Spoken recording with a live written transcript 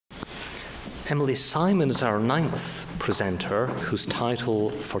Emily Simon is our 9th presenter, whose title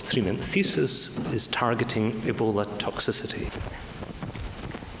for 3-minute thesis is Targeting Ebola Toxicity.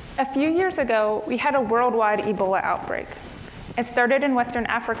 A few years ago, we had a worldwide Ebola outbreak. It started in Western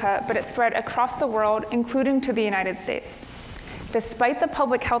Africa, but it spread across the world, including to the United States. Despite the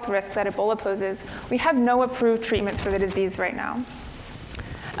public health risk that Ebola poses, we have no approved treatments for the disease right now.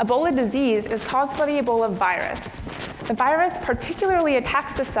 Ebola disease is caused by the Ebola virus. The virus particularly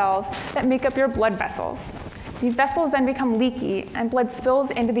attacks the cells that make up your blood vessels. These vessels then become leaky, and blood spills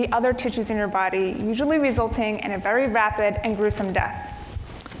into the other tissues in your body, usually resulting in a very rapid and gruesome death.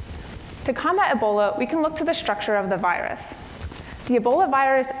 To combat Ebola, we can look to the structure of the virus. The Ebola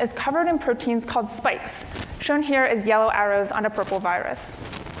virus is covered in proteins called spikes, shown here as yellow arrows on a purple virus.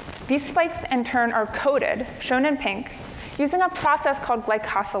 These spikes, in turn, are coded, shown in pink, using a process called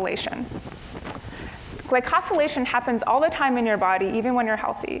glycosylation. Glycosylation happens all the time in your body, even when you're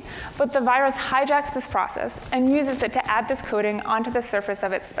healthy, but the virus hijacks this process and uses it to add this coating onto the surface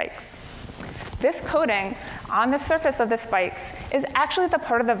of its spikes. This coating on the surface of the spikes is actually the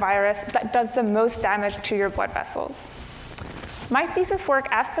part of the virus that does the most damage to your blood vessels. My thesis work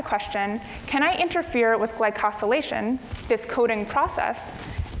asked the question, can I interfere with glycosylation, this coating process,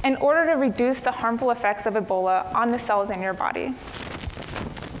 in order to reduce the harmful effects of Ebola on the cells in your body?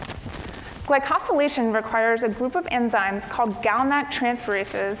 Glycosylation requires a group of enzymes called GalNAc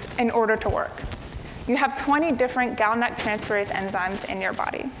transferases in order to work. You have 20 different GalNAc transferase enzymes in your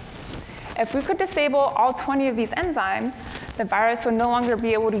body. If we could disable all 20 of these enzymes, the virus would no longer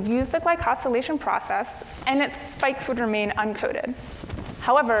be able to use the glycosylation process, and its spikes would remain uncoated.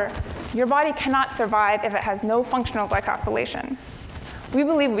 However, your body cannot survive if it has no functional glycosylation. We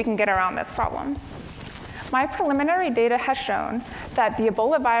believe we can get around this problem. My preliminary data has shown that the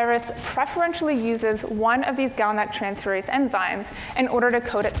Ebola virus preferentially uses one of these GalNAc transferase enzymes in order to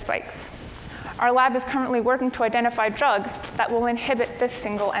coat its spikes. Our lab is currently working to identify drugs that will inhibit this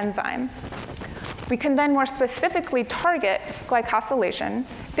single enzyme. We can then more specifically target glycosylation,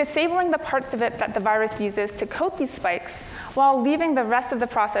 disabling the parts of it that the virus uses to coat these spikes, while leaving the rest of the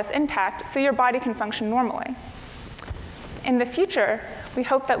process intact so your body can function normally. In the future, we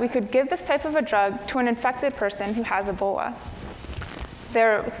hope that we could give this type of a drug to an infected person who has Ebola.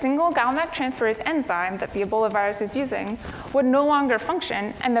 Their single GalNAc transferase enzyme that the Ebola virus is using would no longer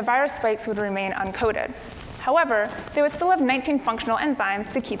function, and the virus spikes would remain uncoated. However, they would still have 19 functional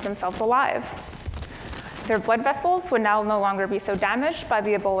enzymes to keep themselves alive. Their blood vessels would now no longer be so damaged by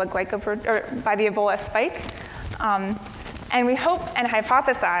the Ebola spike, and we hope and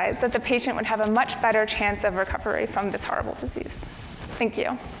hypothesize that the patient would have a much better chance of recovery from this horrible disease. Thank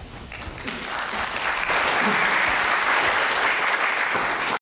you.